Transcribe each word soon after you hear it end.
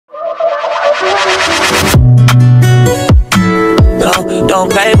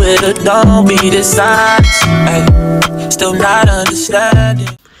don't play with it, don't be dishonest. Ay, still not understanding.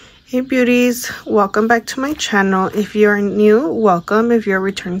 Hey beauties, welcome back to my channel. If you're new, welcome. If you're a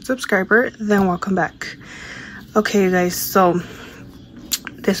returning subscriber, then welcome back. Okay you guys, so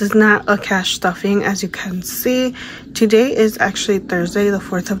this is not a cash stuffing. As you can see, today is actually Thursday, the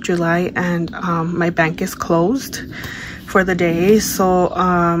 4th of July, and my bank is closed for the day, so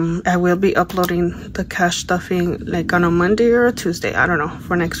I will be uploading the cash stuffing like on a Monday or a Tuesday, I don't know,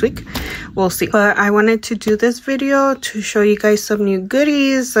 for next week, we'll see. But I wanted to do this video to show you guys some new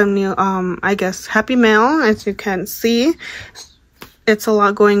goodies, some new I guess happy mail. As you can see, it's a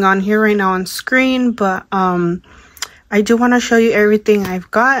lot going on here right now on screen, but I do want to show you everything I've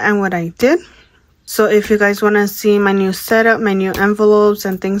got and what I did. So if you guys want to see my new setup, my new envelopes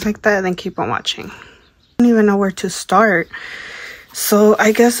and things like that, then keep on watching. I don't even know where to start, so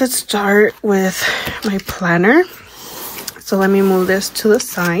I guess let's start with my planner. So let me move this to the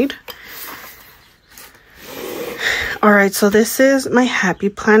side. All right, so this is my happy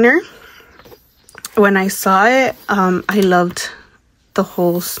planner. When I saw it, I loved the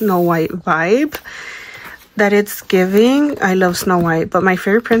whole Snow White vibe that it's giving. I love Snow White, but my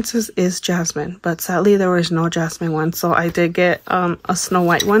favorite princess is Jasmine, but sadly there was no Jasmine one, so I did get a Snow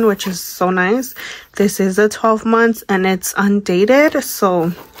White one, which is so nice. This is a 12 months and it's undated,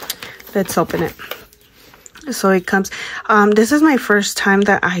 so let's open it. So it comes, this is my first time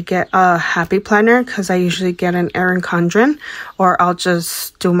that I get a happy planner, because I usually get an Erin Condren, or I'll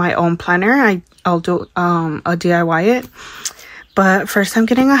just do my own planner. I'll do a DIY it. But first I'm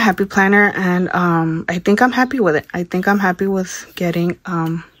getting a happy planner, and I think I'm happy with it. I think I'm happy with getting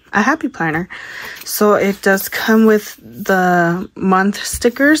a happy planner. So it does come with the month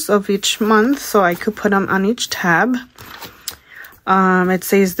stickers of each month, so I could put them on each tab. It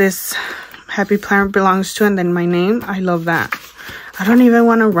says this happy planner belongs to, and then my name. I love that. I don't even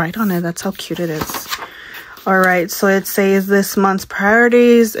want to write on it. That's how cute it is. All right, so it says this month's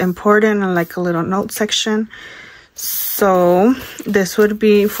priorities, important, and like a little note section. So this would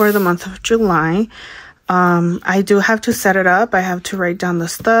be for the month of July. I do have to set it up. I have to write down the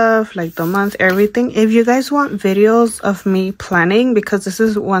stuff, like the month, everything. If you guys want videos of me planning, because this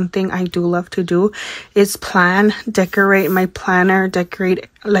is one thing I do love to do, is plan, decorate my planner, decorate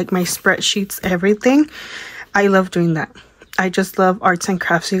like my spreadsheets, everything. I love doing that. I just love arts and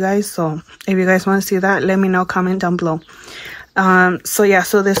crafts, you guys. So if you guys want to see that, let me know, comment down below. So yeah,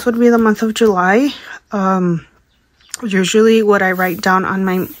 so this would be the month of July. Usually what I write down on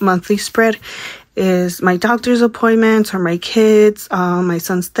my monthly spread is my doctor's appointments or my kids, my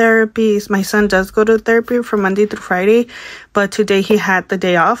son's therapies. My son does go to therapy from Monday through Friday, but today he had the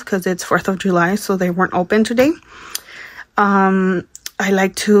day off because it's 4th of July, so they weren't open today. I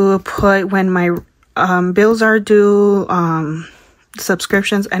like to put when my bills are due,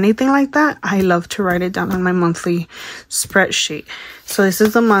 subscriptions, anything like that. I love to write it down on my monthly spreadsheet. So this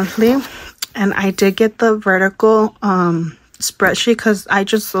is the monthly. And I did get the vertical spreadsheet because I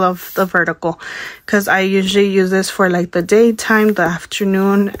just love the vertical, because I usually use this for like the daytime, the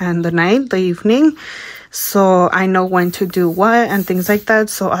afternoon, and the night, the evening. So I know when to do what and things like that.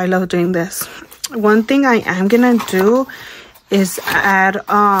 So I love doing this. One thing I am gonna do is add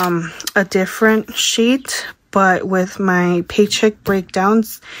a different sheet, but with my paycheck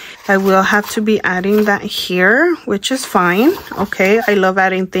breakdowns. I will have to be adding that here, which is fine. Okay, I love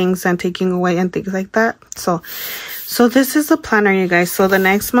adding things and taking away and things like that. So this is the planner, you guys. So the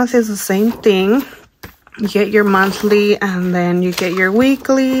next month is the same thing. You get your monthly, and then you get your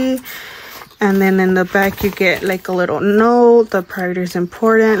weekly, and then in the back you get like a little note, the priority is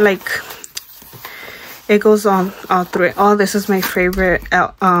important, like it goes on all through it. Oh, this is my favorite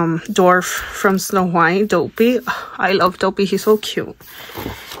dwarf from Snow White, Dopey. I love Dopey. He's so cute.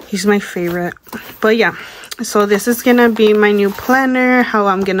 He's my favorite. But yeah, so this is gonna be my new planner, how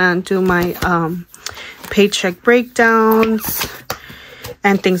I'm gonna do my paycheck breakdowns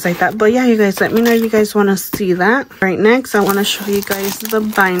and things like that. But yeah, you guys, let me know if you guys want to see that. Right, next I want to show you guys the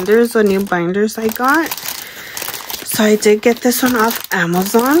binders, the new binders I got. So I did get this one off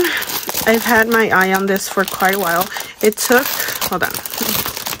Amazon. I've had my eye on this for quite a while. It took, hold on.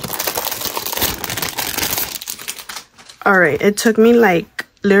 All right, it took me like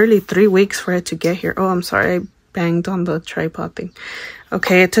literally 3 weeks for it to get here. Oh, I'm sorry, I banged on the tripod thing.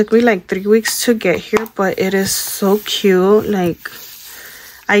 Okay, it took me like 3 weeks to get here, but it is so cute. Like,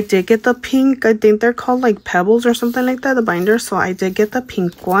 I did get the pink, I think they're called like pebbles or something like that, the binder. So I did get the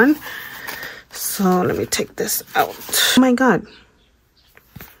pink one. So let me take this out. Oh my god,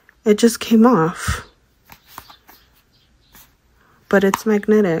 it just came off, but it's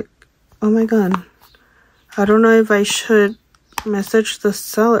magnetic. Oh my god, I don't know if I should Message the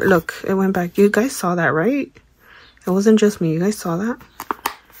seller. Look, it went back. You guys saw that, right? It wasn't just me. You guys saw that?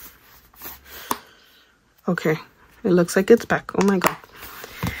 Okay. It looks like it's back. Oh my god.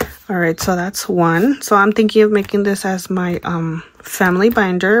 Alright, so that's one. So I'm thinking of making this as my family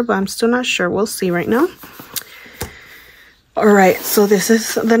binder, but I'm still not sure. We'll see right now. Alright, so this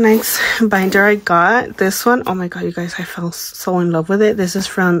is the next binder I got. This one, oh my god, you guys, I fell so in love with it. This is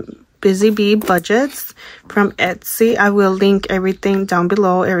from KathyBudgets from Etsy. I will link everything down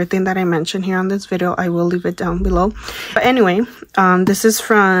below. Everything that I mentioned here on this video, I will leave it down below. But anyway, this is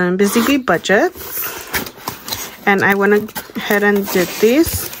from KathyBudgets. And I went ahead and did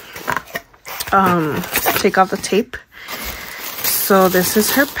these. Take off the tape. So this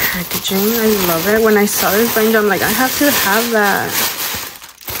is her packaging. I love it. When I saw this binder, I'm like, I have to have that.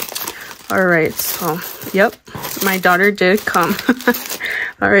 Alright, so, yep. My daughter did come.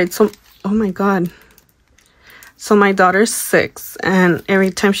 Alright, so, oh my god. So my daughter's 6. And every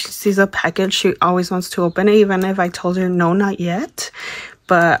time she sees a package, she always wants to open it. Even if I told her, no, not yet.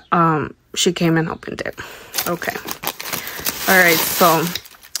 But, she came and opened it. Okay. Alright, so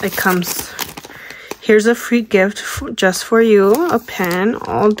it comes... Here's a free gift just for you. A pen.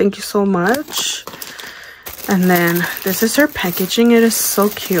 Oh, thank you so much. And then this is her packaging. It is so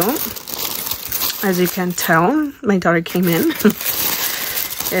cute. As you can tell, my daughter came in.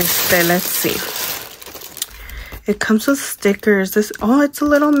 Let's see. It comes with stickers. Oh, it's a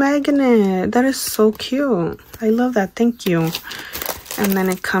little magnet. That is so cute. I love that. Thank you. And then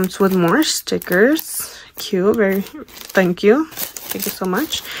it comes with more stickers. Cute. Very. Thank you. Thank you so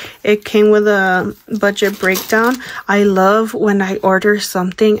much. It came with a budget breakdown. I love when I order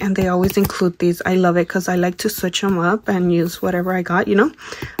something and they always include these. I love it because I like to switch them up and use whatever I got, you know.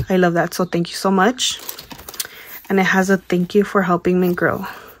 I love that. So thank you so much. And it has a thank you for helping me grow.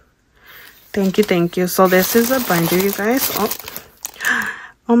 Thank you, thank you. So this is a binder, you guys.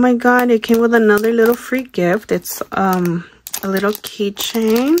 Oh my god, it came with another little free gift. It's a little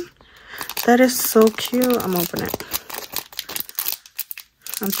keychain. That is so cute. I'm opening it.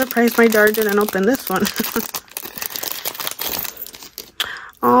 I'm surprised my daughter didn't open this one.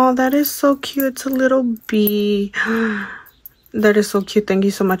 Oh, that is so cute. It's a little bee. That is so cute. Thank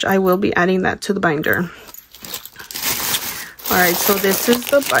you so much. I will be adding that to the binder. Alright, so this is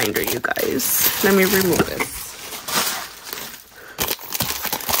the binder, you guys. Let me remove this.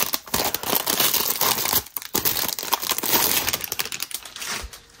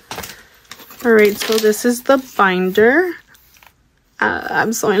 Alright, so this is the binder.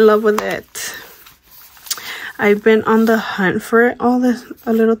 I'm so in love with it. I've been on the hunt for it. Oh,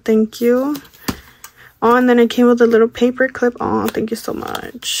 a little thank you. Oh, and then it came with a little paper clip. Oh, thank you so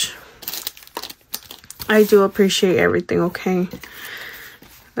much. I do appreciate everything, okay?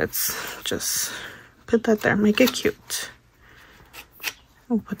 Let's just put that there. Make it cute.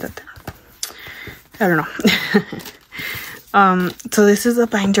 I'll put that there. I don't know. So this is a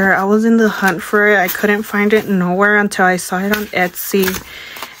binder. I was in the hunt for it. I couldn't find it nowhere until I saw it on Etsy.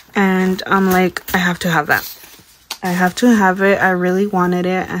 And I'm like, I have to have that. I have to have it. I really wanted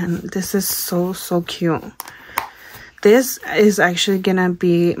it. And this is so, so cute. This is actually gonna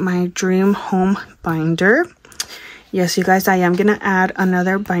be my dream home binder. Yes, you guys, I am gonna add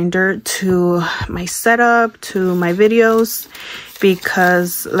another binder to my setup, to my videos,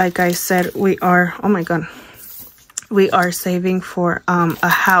 because like I said, we are, oh my god, we are saving for a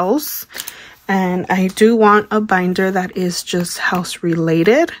house, and I do want a binder that is just house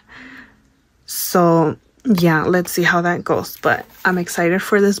related. So yeah, let's see how that goes, but I'm excited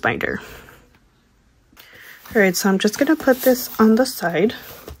for this binder. Alright, so I'm just gonna put this on the side,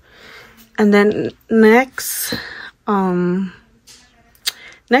 and then next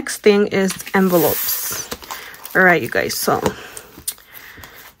thing is envelopes. Alright, you guys, so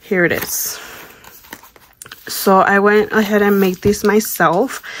here it is. So I went ahead and made these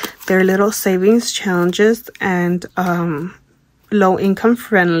myself. They're little savings challenges and low income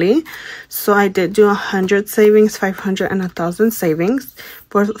friendly. So I did do 100 savings, 500, and 1,000 savings.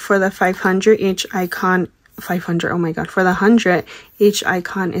 For the 500, each icon, 500, oh my god, for the 100, each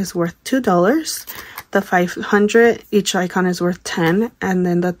icon is worth $2. The 500, each icon is worth 10, and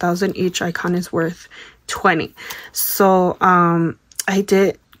then the 1,000, each icon is worth 20. So I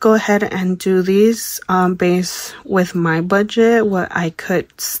did go ahead and do these based with my budget, what I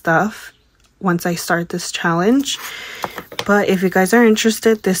could stuff once I start this challenge. But if you guys are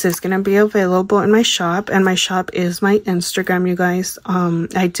interested, this is gonna be available in my shop, and my shop is my Instagram, you guys.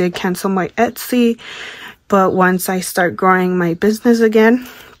 I did cancel my Etsy, but once I start growing my business again,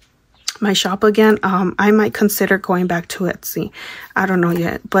 my shop again, I might consider going back to Etsy. I don't know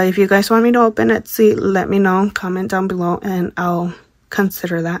yet, but if you guys want me to open Etsy, let me know, comment down below, and I'll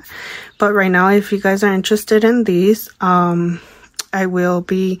consider that. But right now, if you guys are interested in these, I will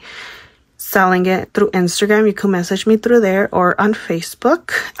be selling it through Instagram. You can message me through there or on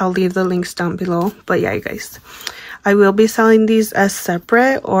Facebook. I'll leave the links down below. But yeah, you guys, I will be selling these as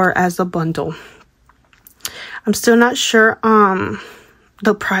separate or as a bundle. I'm still not sure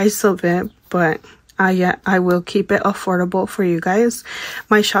the price of it, but yeah, I will keep it affordable for you guys.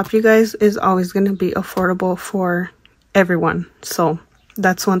 My shop, you guys, is always going to be affordable for everyone. So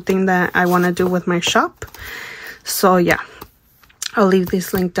that's one thing that I want to do with my shop. So yeah, I'll leave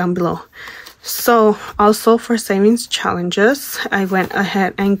this link down below. So also for savings challenges, I went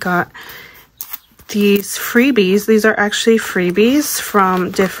ahead and got these freebies. These are actually freebies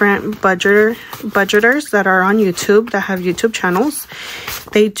from different budgeters that are on YouTube, that have YouTube channels.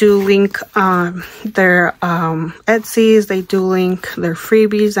 They do link their Etsy's, they do link their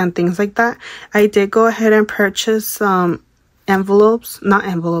freebies and things like that. I did go ahead and purchase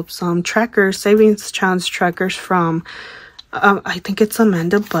trackers, savings challenge trackers from I think it's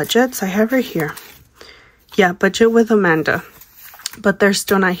Amanda Budgets. I have her here. Yeah, Budget with Amanda, but they're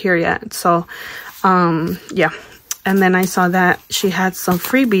still not here yet. So yeah, and then I saw that she had some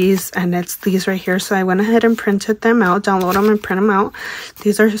freebies, and it's these right here. So I went ahead and printed them out, download them and print them out.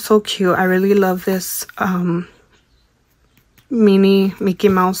 These are so cute. I really love this mini Mickey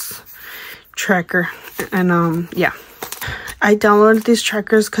Mouse tracker. And yeah, I downloaded these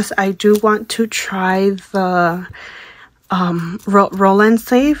trackers because I do want to try the roll and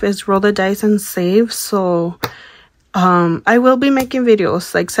save. Is roll the dice and save. So I will be making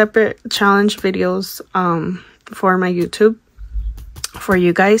videos, like separate challenge videos for my YouTube for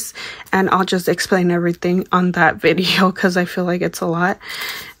you guys, and I'll just explain everything on that video because I feel like it's a lot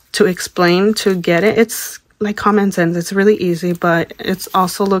to explain to get it. It's like common sense. It's really easy, but it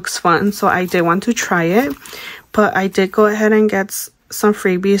also looks fun. So I did want to try it, but I did go ahead and get some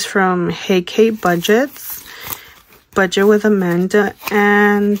freebies from KathyBudgets, Budget with Amanda,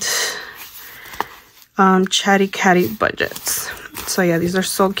 and Chatty Catty Budgets. So yeah, these are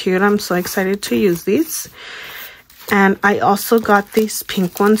so cute. I'm so excited to use these. And I also got these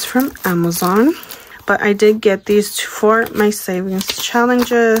pink ones from Amazon, but I did get these for my savings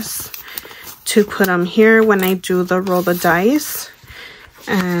challenges to put them here when I do the roll the dice,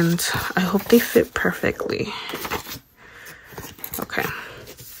 and I hope they fit perfectly. Okay.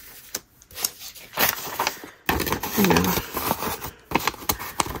 Yeah.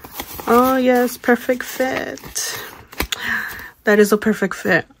 Oh yes, perfect fit. That is a perfect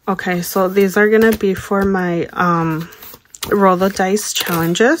fit. Okay, so these are gonna be for my roll the dice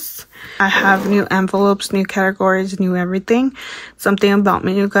challenges. I have new envelopes, new categories, new everything. Something about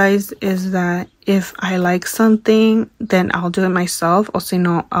me, you guys, is that if I like something, then I'll do it myself, or so, you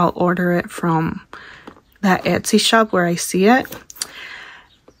know, I'll order it from that Etsy shop where I see it.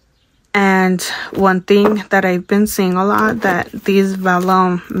 And one thing that I've been seeing a lot, that these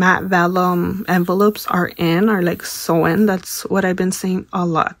matte vellum envelopes are like so in. That's what I've been seeing a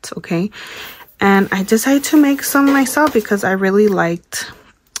lot. Okay, and I decided to make some myself because I really liked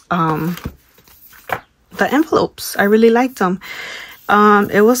the envelopes. I really liked them.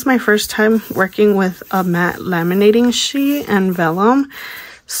 It was my first time working with a matte laminating sheet and vellum,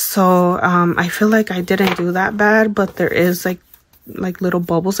 so I feel like I didn't do that bad, but there is like little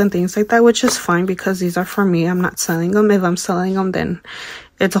bubbles and things like that, which is fine because these are for me. I'm not selling them. If I'm selling them, then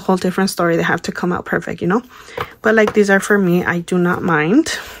it's a whole different story. They have to come out perfect, you know, but like these are for me. I do not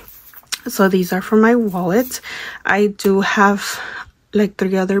mind. So these are for my wallet. I do have like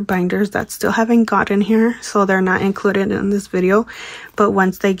 3 other binders that still haven't gotten here, so they're not included in this video, but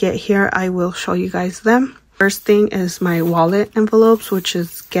once they get here, I will show you guys them. First thing is my wallet envelopes, which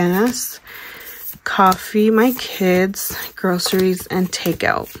is gas, coffee, my kids, groceries, and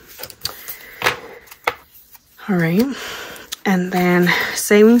takeout. All right, and then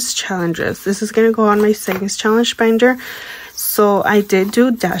savings challenges. This is gonna go on my savings challenge binder. So I did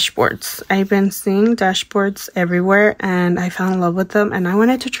do dashboards. I've been seeing dashboards everywhere, and I fell in love with them, and I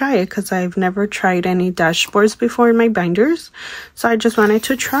wanted to try it because I've never tried any dashboards before in my binders, so I just wanted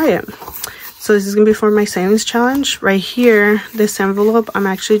to try it. So this is gonna be for my savings challenge. Right here, this envelope, I'm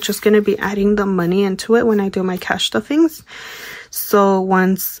actually just gonna be adding the money into it when I do my cash stuffings. So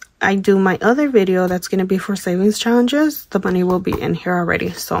once I do my other video that's gonna be for savings challenges, the money will be in here already.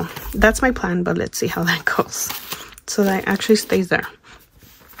 So that's my plan, but let's see how that goes. So that actually stays there.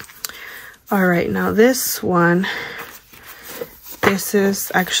 All right, now this one, this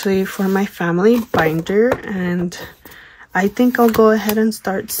is actually for my family binder, and I think I'll go ahead and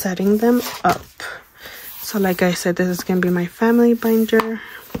start setting them up. So like I said, this is gonna be my family binder.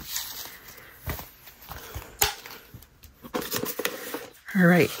 All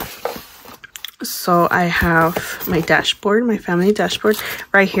right, so I have my dashboard, my family dashboard.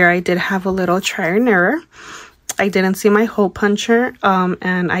 Right here, I did have a little trial and error. I didn't see my hole puncher,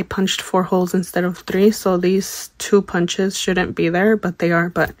 and I punched 4 holes instead of 3. So these 2 punches shouldn't be there, but they are,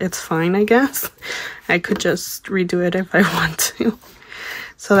 but it's fine, I guess. I could just redo it if I want to.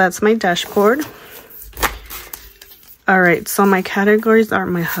 So that's my dashboard. All right, so my categories are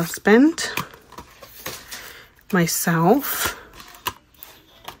my husband, myself,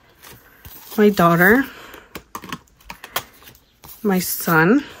 my daughter, my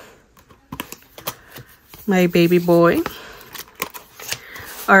son, my baby boy.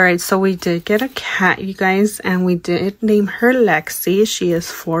 All right, so we did get a cat, you guys, and we did name her Lexi. She is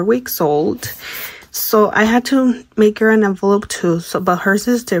 4 weeks old. So I had to make her an envelope too, but hers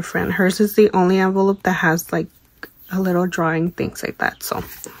is different. Hers is the only envelope that has like a little drawing, things like that. So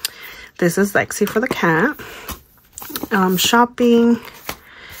this is Lexi for the cat. Shopping,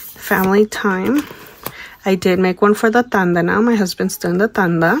 family time. I did make one for the tanda now. My husband's doing the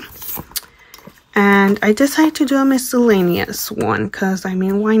tanda. And I decided to do a miscellaneous one because, I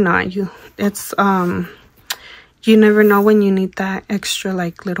mean, why not? You never know when you need that extra,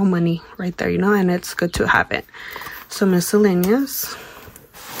 like, little money right there, you know, and it's good to have it. So miscellaneous.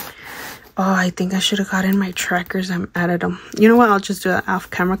 Oh, I think I should have gotten my trackers and added them. You know what? I'll just do that off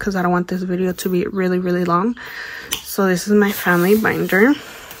camera because I don't want this video to be really, really long. So this is my family binder.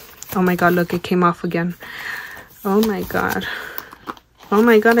 Oh my God, look, it came off again. Oh my God. Oh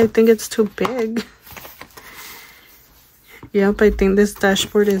my God, I think it's too big. Yep, I think this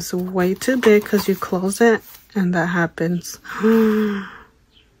dashboard is way too big because you close it and that happens.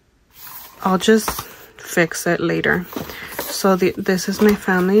 I'll just fix it later. So this is my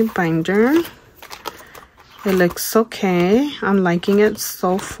family binder. It looks okay. I'm liking it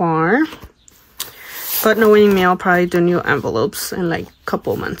so far. But knowing me, I'll probably do new envelopes in like a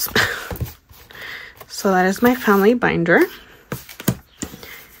couple months. So that is my family binder.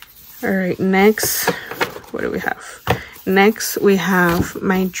 All right, next, what do we have? Next, we have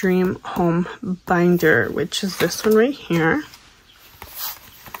my dream home binder, which is this one right here.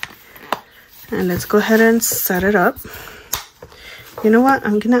 And let's go ahead and set it up. You know what?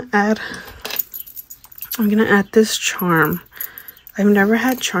 I'm gonna add this charm. I've never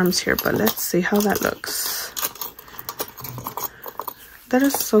had charms here, but let's see how that looks. That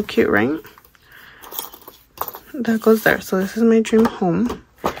is so cute, right? That goes there. So this is my dream home.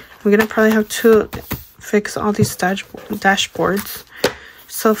 I'm gonna probably have to fix all these dashboards.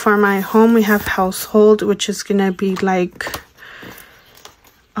 So for my home, we have household, which is gonna be like,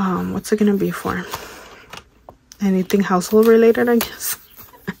 what's it gonna be for? Anything household related, I guess.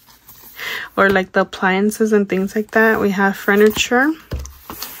 Or like the appliances and things like that. We have furniture.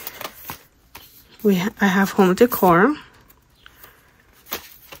 I have home decor.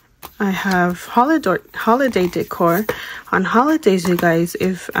 I have holiday decor. On holidays, you guys,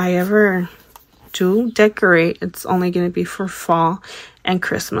 if I ever do decorate, it's only going to be for fall and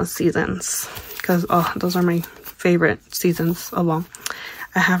Christmas seasons. Because, oh, those are my favorite seasons of all.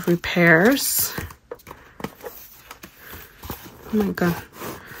 I have repairs. Oh my God.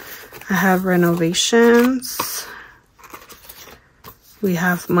 I have renovations. We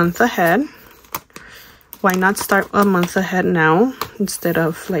have month ahead. Why not start a month ahead now instead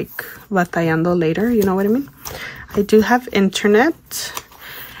of like batallando later? You know what I mean? I do have internet.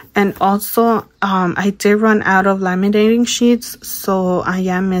 And also, I did run out of laminating sheets. So I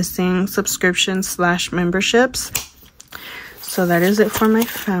am missing subscriptions / memberships. So that is it for my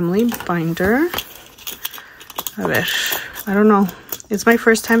family binder. A ver, I don't know. It's my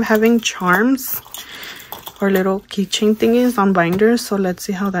first time having charms or little keychain thingies on binders. So let's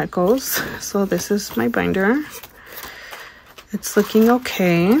see how that goes. So this is my binder. It's looking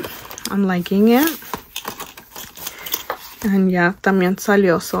okay. I'm liking it. And yeah, también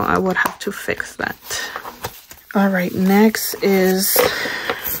salió. So I would have to fix that. All right, next is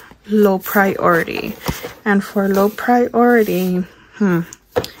low priority. And for low priority,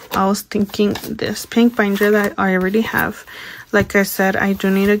 I was thinking this pink binder that I already have. Like I said, I do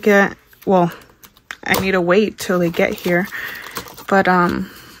need to get, well, I need to wait till they get here. But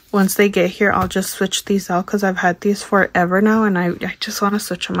once they get here, I'll just switch these out because I've had these forever now and I just want to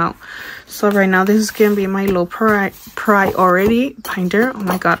switch them out. So right now, this is going to be my low priority binder. Oh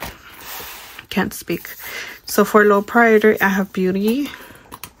my God, can't speak. So for low priority, I have beauty.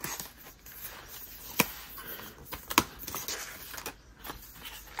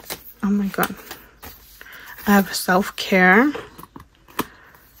 Oh my God. I have self-care.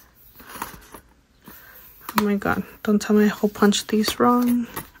 Oh my god, don't tell me I hole punched these wrong.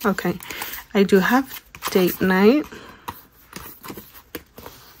 Okay, I do have date night.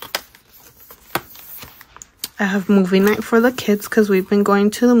 I have movie night for the kids because we've been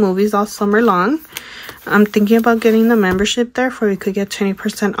going to the movies all summer long. I'm thinking about getting the membership there for we could get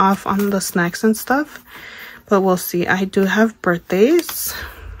 20% off on the snacks and stuff. But we'll see. I do have birthdays.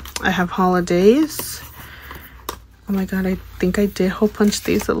 I have holidays. Oh my god, I think I did hole punch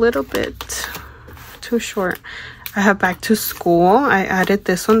these a little bit too short. I have back to school. I added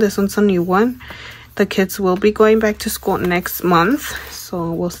this one. This one's a new one. The kids will be going back to school next month,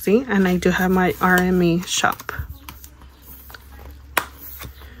 so we'll see. And I do have my R.M.E shop.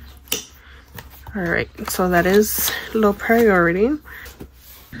 All right, so that is low priority.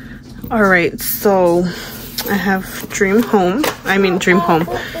 All right, so I have dream home.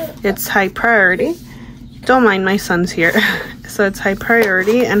 It's high priority. Don't mind my son's here. So it's high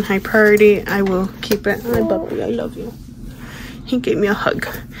priority, and high priority I will keep it. Hi puppy, I love you. He gave me a hug.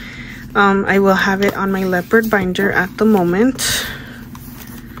 I will have it on my leopard binder at the moment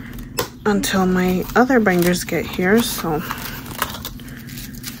until my other binders get here. So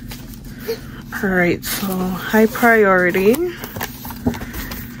all right, so high priority.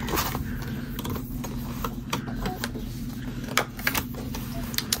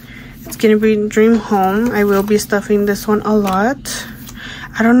 It's gonna be dream home. I will be stuffing this one a lot.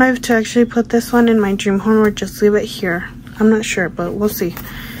 I don't know if to actually put this one in my dream home or just leave it here. I'm not sure, but we'll see.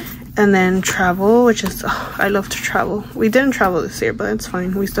 And then travel, which is, oh, I love to travel. We didn't travel this year, but it's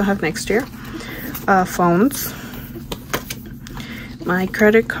fine. We still have next year. Phones. My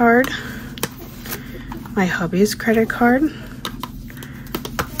credit card. My hubby's credit card.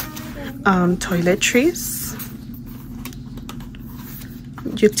 Toiletries.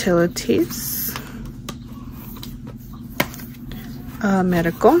 Utilities.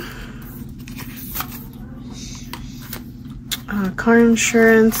 Medical. Car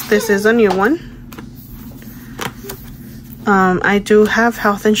insurance. This is a new one. I do have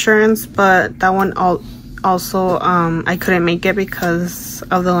health insurance, but that one also I couldn't make it because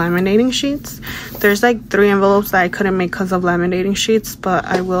of the laminating sheets. There's like 3 envelopes that I couldn't make because of laminating sheets, but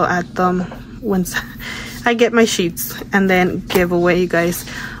I will add them once I get my sheets. And then giveaway, you guys.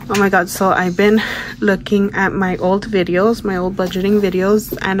 Oh my god, so I've been looking at my old videos, my old budgeting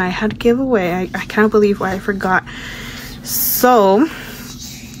videos, and I had giveaway. I can't believe why I forgot. So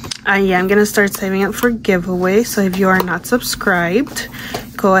I am gonna start saving up for giveaway. So if you are not subscribed,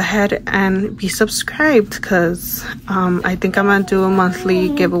 go ahead and be subscribed, because I think I'm gonna do a monthly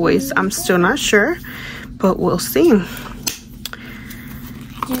giveaways. I'm still not sure, but we'll see.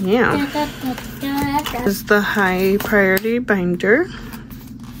 Yeah, this is the high priority binder.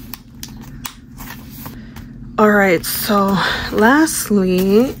 All right, so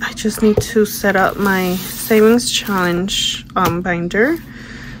lastly, I just need to set up my savings challenge binder,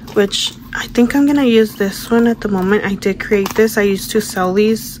 which I think I'm gonna use this one at the moment. I did create this. I used to sell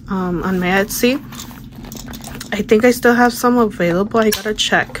these on my Etsy. I think I still have some available. I gotta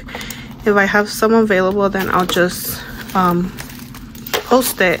check. If I have some available, then I'll just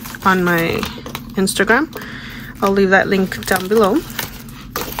post it on my Instagram. I'll leave that link down below.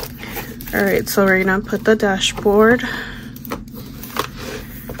 All right, so we're gonna put the dashboard,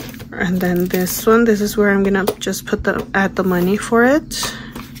 and then this one, this is where I'm gonna just put add the money for it.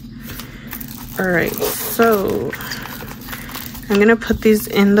 All right, so I'm gonna put these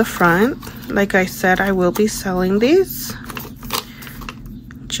in the front. Like I said, I will be selling these.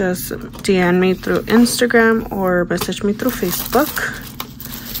 Just DM me through Instagram or message me through Facebook.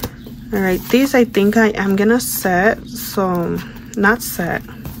 All right, these I think I am gonna set. So not set,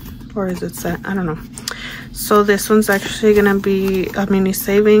 or is it set? I don't know. So this one's actually gonna be a mini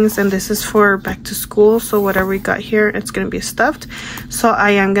savings, and this is for back to school. So whatever we got here, it's gonna be stuffed. So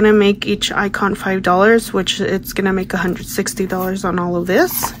I am gonna make each icon $5, which it's gonna make $160 on all of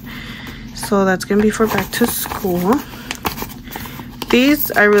this. So that's gonna be for back to school.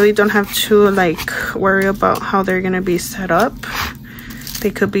 These I really don't have to like worry about how they're gonna be set up. They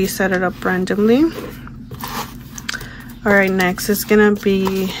could be set it up randomly. All right, next is gonna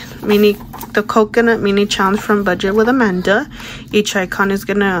be the coconut mini challenge from Budget with Amanda. Each icon is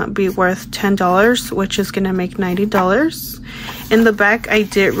gonna be worth $10, which is gonna make $90. In the back, I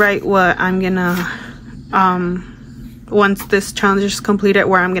did write what I'm gonna once this challenge is completed,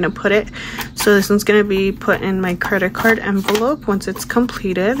 where I'm gonna put it. So this one's gonna be put in my credit card envelope once it's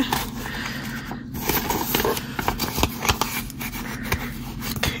completed.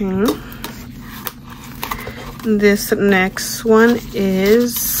 Okay. This next one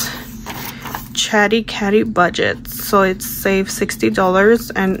is KathyBudgets. So it's saved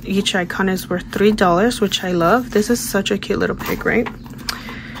 $60 and each icon is worth $3, which I love. This is such a cute little pig, right?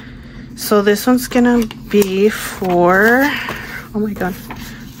 So this one's gonna be for, oh my god,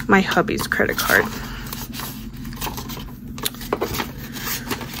 my hubby's credit card.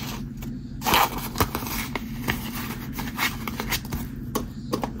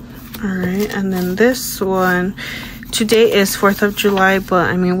 Alright, and then this one, today is 4th of July, but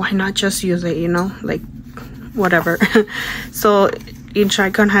I mean, why not just use it, you know, like whatever. So each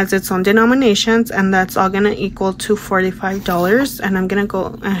icon has its own denominations, and that's all gonna equal to $45. And I'm gonna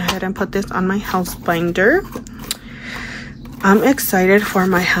go ahead and put this on my house binder. I'm excited for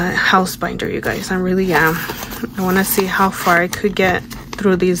my house binder, you guys. I really am. I want to see how far I could get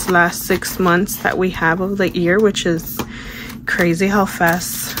through these last 6 months that we have of the year, which is crazy how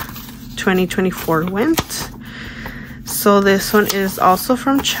fast 2024 went. So this one is also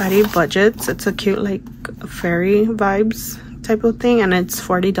from KathyBudgets. It's a cute like fairy vibes type of thing, and it's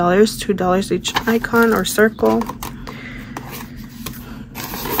 $40, $2 each icon or circle.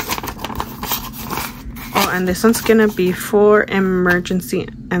 Oh, and this one's gonna be for emergency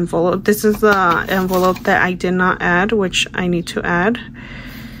envelope. This is the envelope that I did not add, which I need to add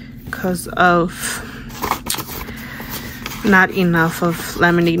because of not enough of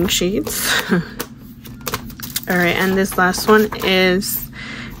laminating sheets. All right, and this last one is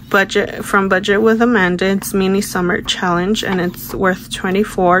from Budget with Amanda. It's mini summer challenge, and it's worth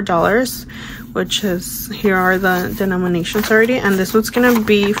 $24, which is, here are the denominations already. And this one's gonna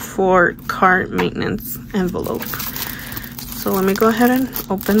be for car maintenance envelope. So let me go ahead and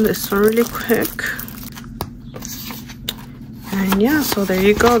open this one really quick. And yeah, so there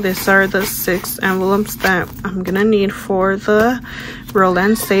you go. These are the 6 envelopes that I'm gonna need for the Roll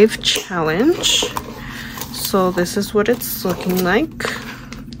and Save challenge. So this is what it's looking like.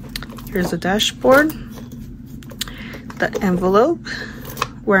 Here's the dashboard, the envelope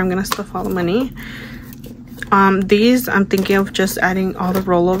where I'm gonna stuff all the money. These I'm thinking of just adding all the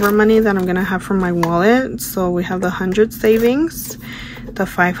rollover money that I'm gonna have from my wallet. So we have the 100 savings, the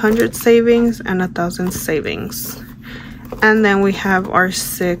 500 savings, and 1,000 savings. And then we have our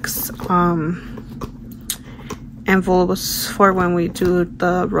 6 envelopes for when we do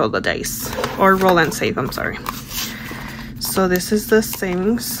the roll the dice, or roll and save, I'm sorry. So this is the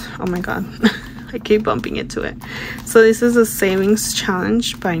savings. Oh my god, I keep bumping into it. So this is a savings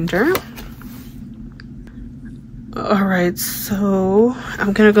challenge binder. All right, so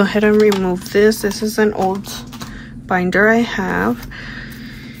I'm gonna go ahead and remove this. This is an old binder I have.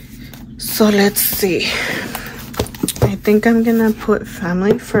 So let's see. I think I'm gonna put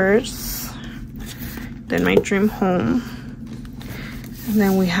family first, then my dream home, and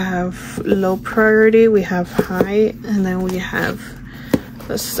then we have low priority, we have high, and then we have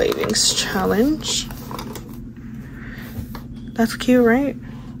the savings challenge. That's cute, right?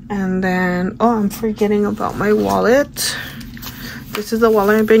 And then, oh, I'm forgetting about my wallet. This is the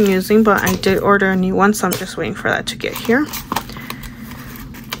wallet I've been using, but I did order a new one, so I'm just waiting for that to get here.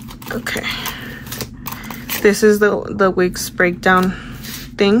 Okay, this is the week's breakdown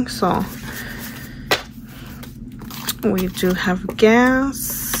thing. So we do have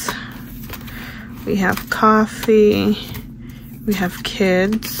gas, we have coffee, we have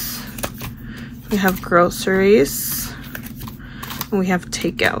kids, we have groceries, and we have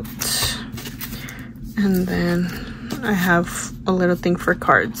takeout. And then I have a little thing for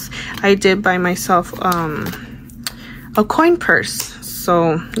cards. I did buy myself a coin purse.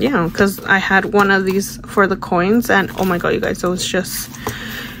 So yeah, because I had one of these for the coins, and oh my god, you guys, it was just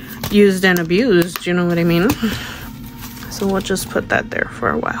used and abused, you know what I mean? So we'll just put that there for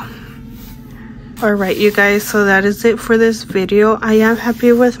a while. All right, you guys, so that is it for this video. I am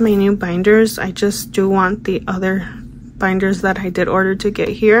happy with my new binders. I just do want the other binders that I did order to get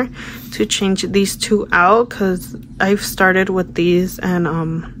here to change these 2 out, because I've started with these, and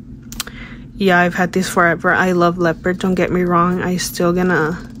yeah, I've had these forever. I love leopard, don't get me wrong. I still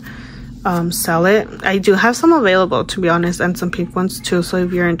gonna sell it. I do have some available, to be honest, and some pink ones too, so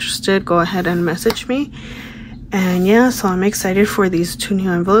if you're interested, go ahead and message me. And yeah, so I'm excited for these 2 new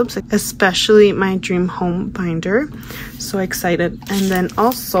envelopes, especially my dream home binder. So excited. And then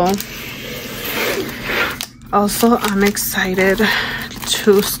also I'm excited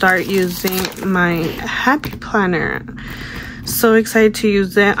to start using my happy planner. So excited to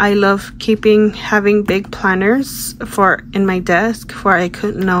use it. I love having big planners in my desk, for I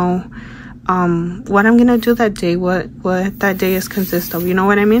could know what I'm gonna do that day, what that day is consist of, you know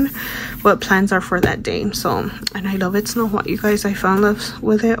what I mean, what plans are for that day. So, and I love it. Snow White, you guys. I fell in love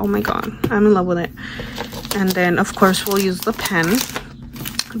with it. Oh my god, I'm in love with it. And then of course we'll use the pen.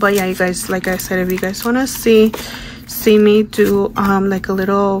 But yeah, you guys, like I said, if you guys want to see me do like a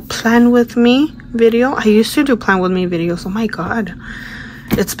little plan with me video. I used to do plan with me videos. Oh my god,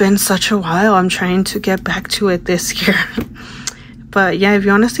 it's been such a while. I'm trying to get back to it this year. But yeah, if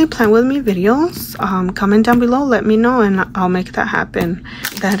you want to see plan with me videos, comment down below, let me know, and I'll make that happen.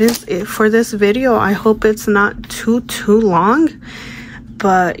 That is it for this video. I hope it's not too long,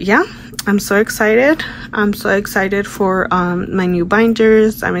 but yeah, I'm so excited. I'm so excited for my new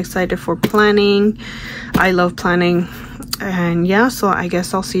binders. I'm excited for planning. I love planning. And yeah, so I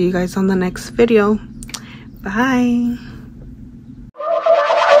guess I'll see you guys on the next video. Bye.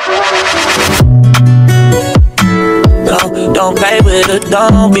 Don't play with it,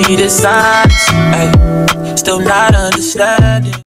 don't be the size. Ay, still not understanding.